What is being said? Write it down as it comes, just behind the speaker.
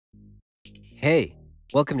Hey,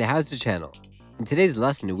 welcome to HOWZA channel. In today's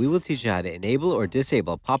lesson, we will teach you how to enable or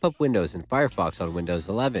disable pop-up windows in Firefox on Windows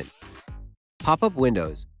 11. Pop-up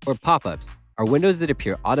windows, or pop-ups, are windows that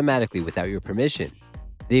appear automatically without your permission.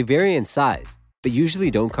 They vary in size, but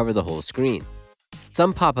usually don't cover the whole screen.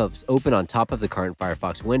 Some pop-ups open on top of the current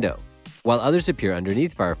Firefox window, while others appear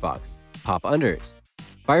underneath Firefox, pop-unders.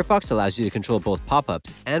 Firefox allows you to control both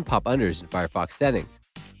pop-ups and pop-unders in Firefox Settings.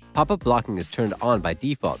 Pop-up blocking is turned on by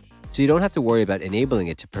default, so you don't have to worry about enabling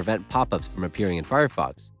it to prevent pop-ups from appearing in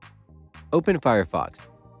Firefox. Open Firefox.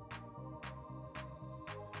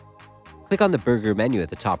 Click on the burger menu at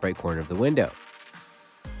the top right corner of the window.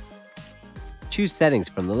 Choose Settings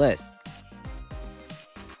from the list.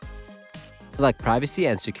 Select Privacy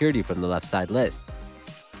and Security from the left side list.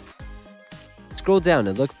 Scroll down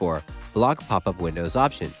and look for Block Pop-up Windows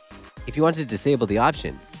option. If you want to disable the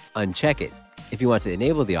option, uncheck it. If you want to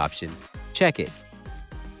enable the option, check it.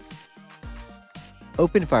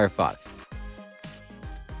 Open Firefox.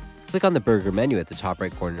 Click on the burger menu at the top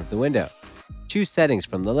right corner of the window. Choose Settings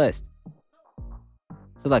from the list.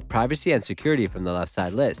 Select Privacy and Security from the left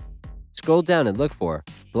side list. Scroll down and look for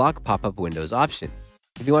Block Pop-up Windows option.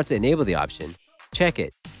 If you want to enable the option, check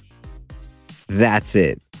it. That's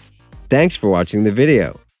it. Thanks for watching the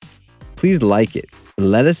video. Please like it and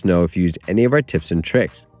let us know if you used any of our tips and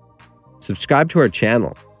tricks. Subscribe to our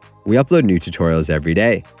channel. We upload new tutorials every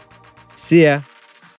day. See ya!